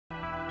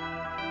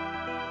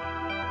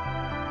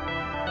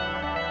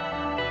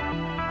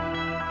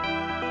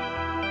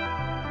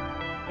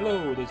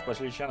Hello, this is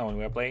Pasha channel and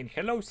we are playing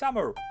Hello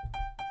Summer.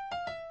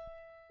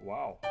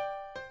 Wow.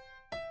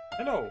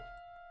 Hello.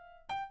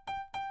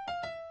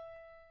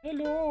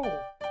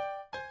 Hello.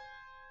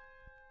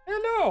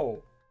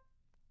 Hello.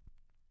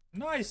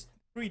 Nice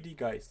 3D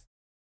guys.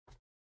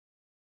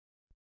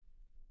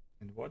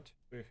 And what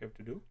do I have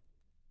to do?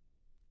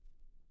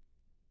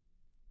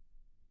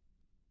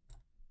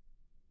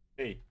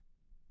 Hey.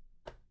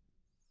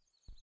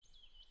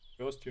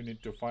 First you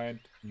need to find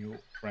new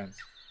friends.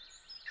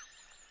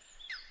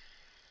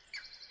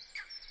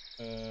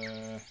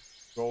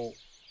 Go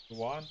to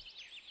one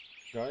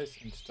guys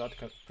and start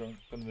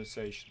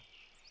conversation.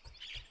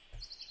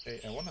 Hey,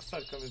 I wanna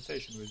start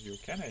conversation with you.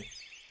 Can I?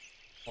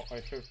 Or I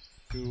have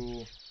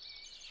to...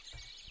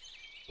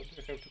 What do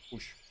I have to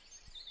push?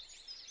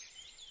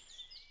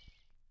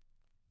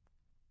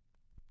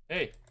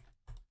 Hey!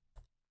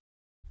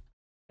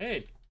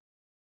 Hey!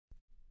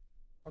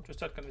 How to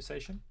start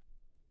conversation?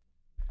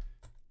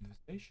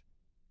 Conversation?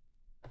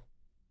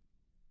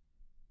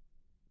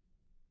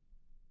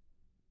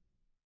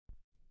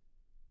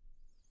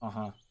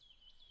 Uh-huh.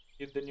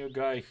 Get the new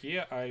guy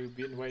here. I've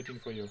been waiting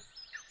for you.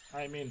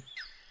 I mean...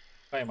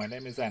 Hi, my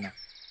name is Anna.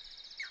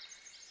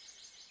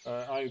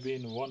 I've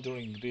been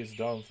wandering this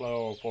down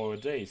floor for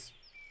days.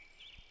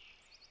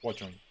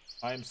 Watering.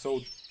 I'm so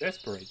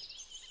desperate.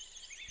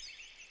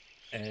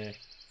 And?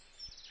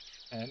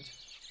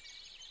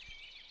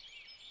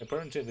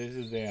 Apparently this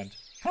is the end.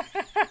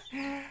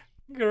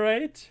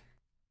 Great.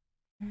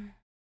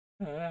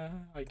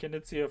 I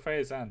cannot see your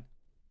face, Anne.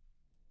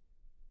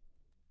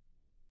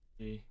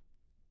 Okay.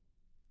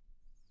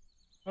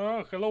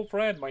 Oh, hello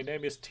friend, my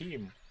name is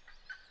Tim.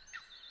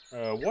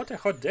 What a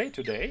hot day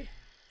today.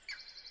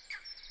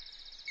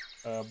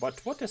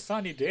 But what a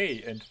sunny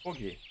day and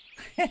foggy.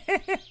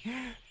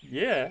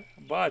 Yeah,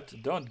 but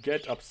don't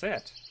get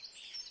upset.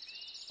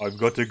 I've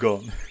got a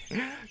gun.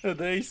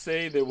 They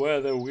say the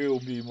weather will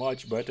be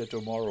much better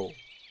tomorrow.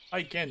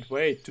 I can't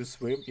wait to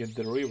swim in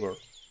the river.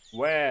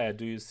 Where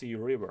do you see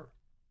river?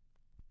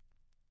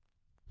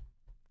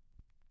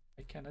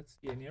 I cannot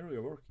see any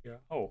river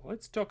here. Oh,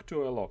 let's talk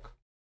to a lock.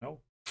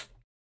 No.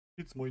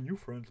 It's my new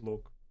friend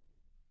Lock.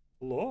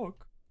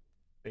 Lock?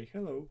 Say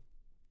hello.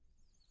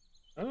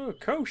 Oh,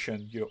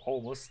 caution, you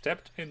almost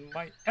stepped in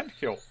my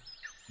anthill.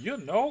 You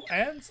know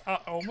ants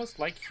are almost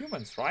like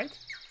humans, right?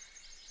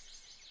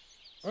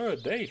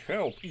 They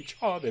help each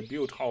other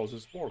build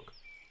houses work.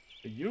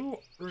 You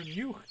are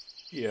new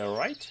here,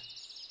 right?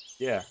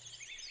 Yeah.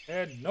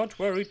 And not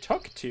very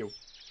talkative.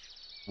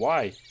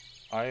 Why?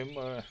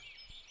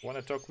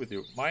 Wanna talk with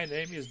you. My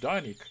name is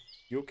Danik.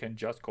 You can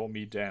just call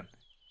me Dan.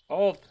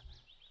 Oh,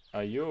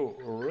 are you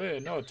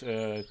really not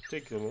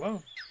take it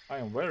alone? I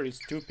am very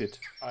stupid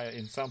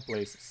in some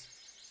places.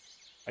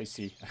 I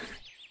see.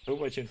 Too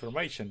much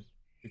information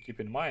to keep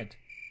in mind.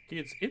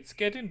 Kids, it's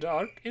getting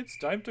dark. It's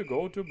time to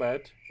go to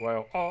bed.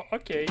 Well, oh,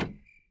 okay.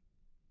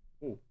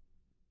 Ooh.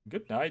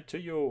 Good night to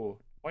you,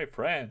 my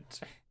friend.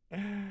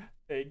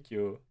 Thank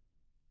you.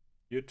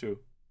 You too.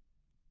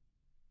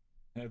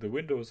 The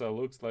windows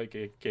looks like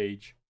a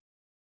cage.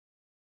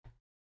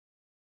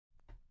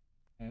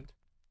 And?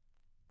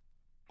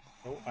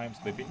 Oh, I'm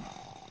sleeping.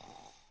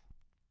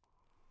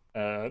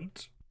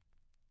 And?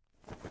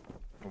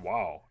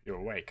 Wow, you're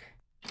awake.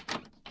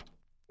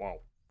 Wow.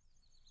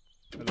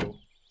 Hello.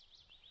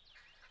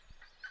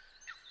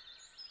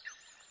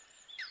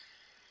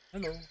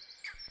 Hello.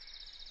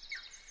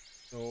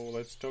 So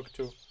let's talk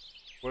to...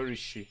 Where is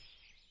she?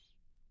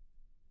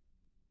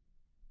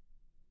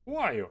 Who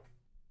are you?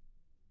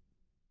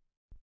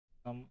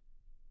 Some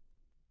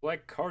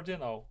black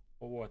cardinal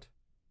or what?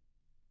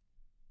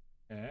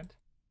 And?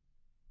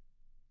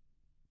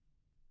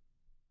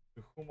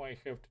 To whom I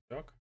have to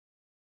talk?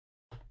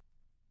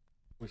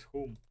 With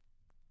whom?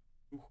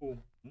 To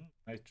whom?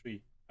 Nice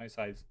tree, nice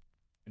eyes.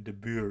 And the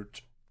beard.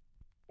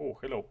 Oh,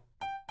 hello.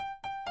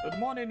 Good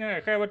morning,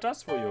 I have a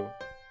task for you.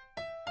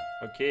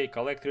 Okay,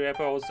 collect 3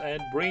 apples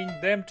and bring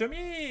them to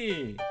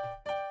me!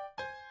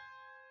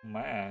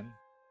 Man.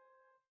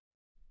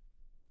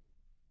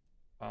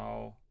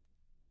 How?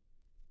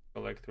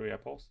 Collect 3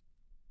 apples.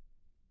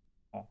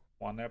 Oh,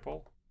 1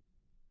 apple.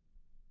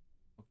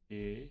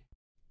 Okay.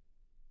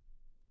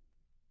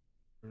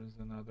 There's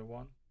another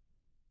one.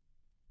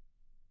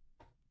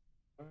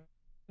 Where's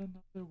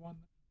another 1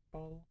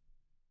 apple?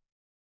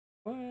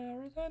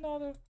 Where is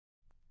another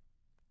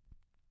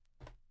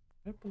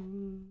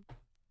apple?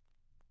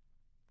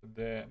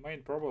 The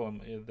main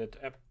problem is that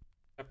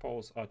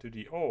apples are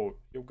 2D. Oh,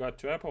 you got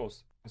 2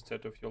 apples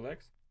instead of your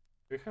legs?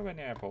 Do you have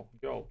any apple,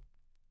 girl?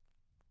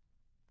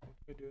 What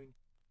are you doing?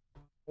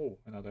 Oh,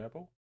 another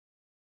apple.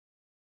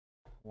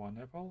 1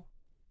 apple.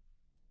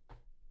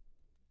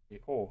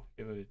 Okay. Oh,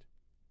 here is it.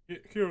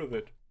 Here is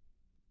it.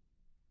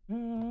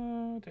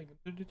 Take it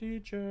to the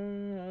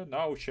teacher.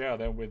 Now share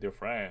them with your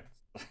friends.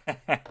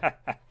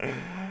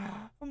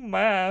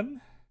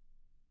 Man.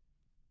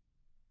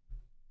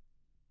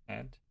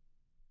 And?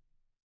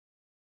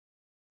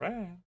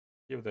 Friend.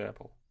 Give the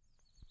apple.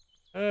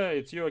 Hey,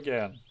 it's you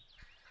again.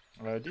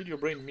 Did you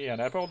bring me an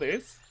apple,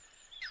 this?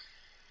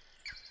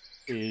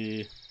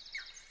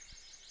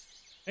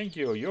 Thank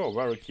you, you're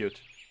very cute.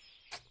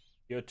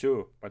 You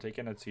too, but I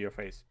cannot see your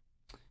face.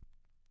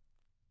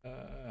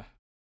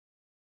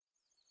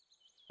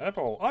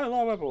 Apple, I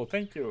love Apple,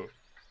 thank you.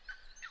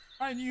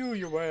 I knew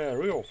you were a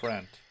real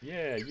friend.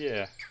 Yeah,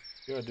 yeah,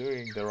 you're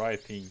doing the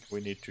right thing,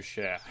 we need to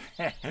share.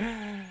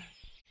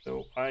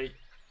 So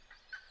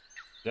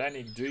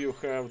Danik, do you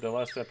have the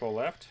last apple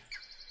left?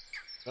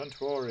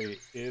 Don't worry,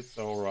 it's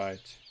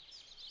alright.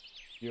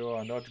 You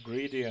are not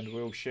greedy and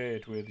will share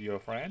it with your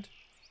friend?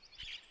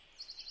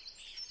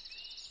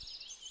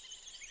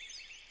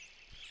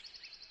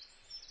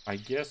 I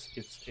guess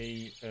it's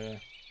a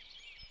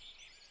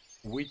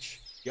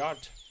witch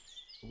yacht.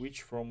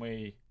 Witch from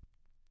a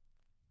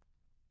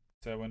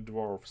Seven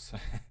Dwarfs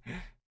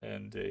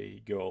and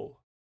a girl.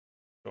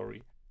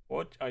 Sorry.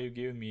 What are you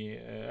giving me,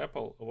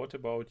 Apple? What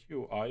about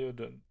you? Are you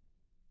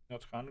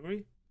not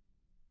hungry?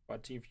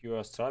 But if you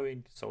are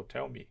starving, so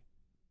tell me.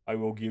 I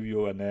will give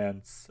you an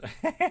ants.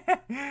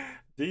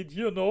 Did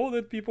you know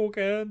that people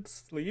can't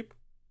sleep?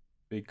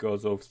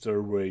 Because of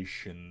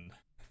starvation.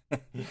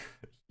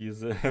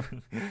 He's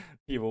an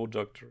evil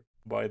doctor.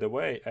 By the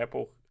way,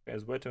 Apple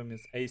has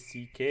vitamins A,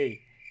 C,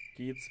 K.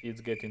 Kids,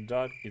 it's getting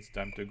dark. It's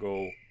time to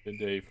go. The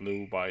day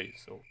flew by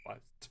so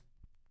fast.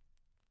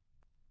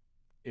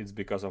 It's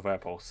because of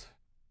apples.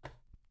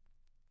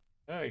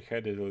 I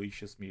had a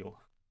delicious meal.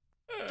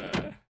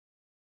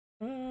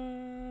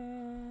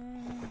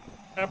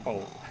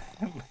 Apple,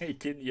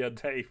 making your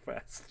day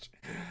fast.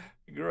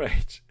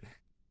 Great.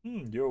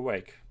 You're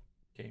awake.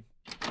 Okay.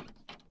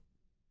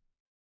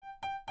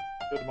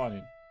 Good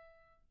morning.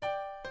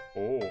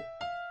 Oh,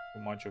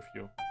 too much of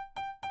you.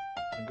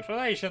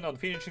 Congratulations on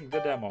finishing the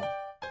demo.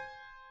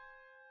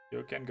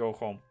 You can go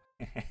home.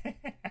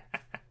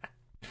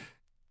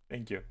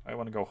 Thank you. I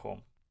want to go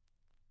home.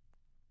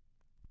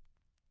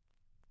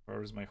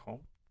 Where is my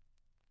home?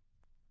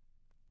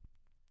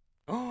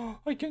 Oh,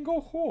 I can go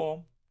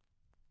home.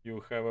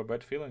 You have a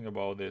bad feeling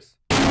about this.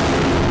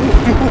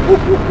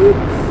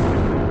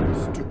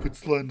 Stupid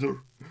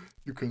Slender.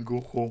 You can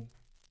go home.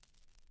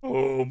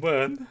 Oh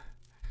man.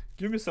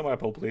 Give me some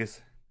apple,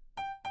 please.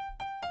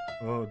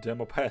 Oh,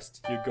 demo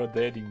passed. You got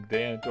the ending,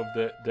 the end of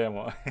the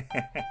demo.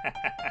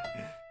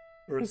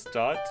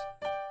 Restart.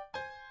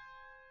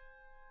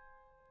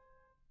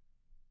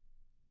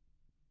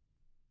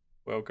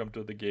 Welcome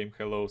to the game.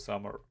 Hello,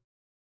 Summer.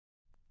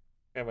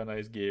 Have a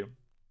nice game.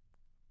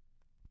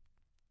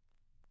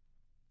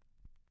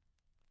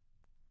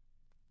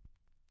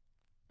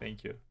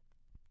 Thank you.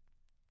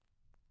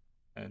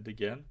 And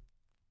again.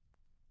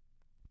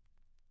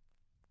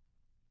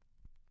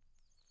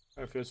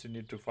 First you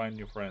need to find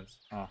new friends.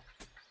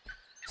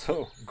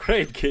 So,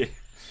 great game.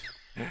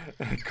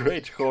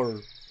 Great horror.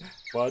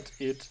 But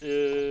it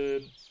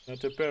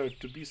not appeared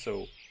to be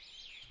so.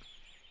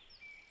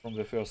 From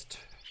the first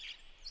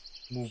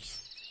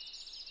moves.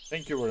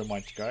 Thank you very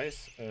much,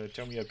 guys.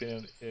 Tell me your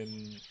opinion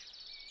in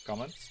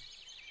comments.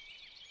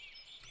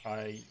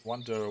 I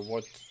wonder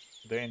what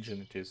the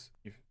engine it is.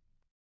 If it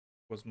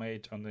was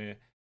made on a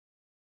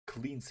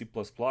clean C++,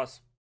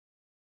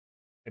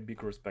 a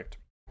big respect.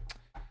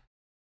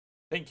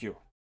 Thank you.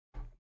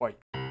 Bye.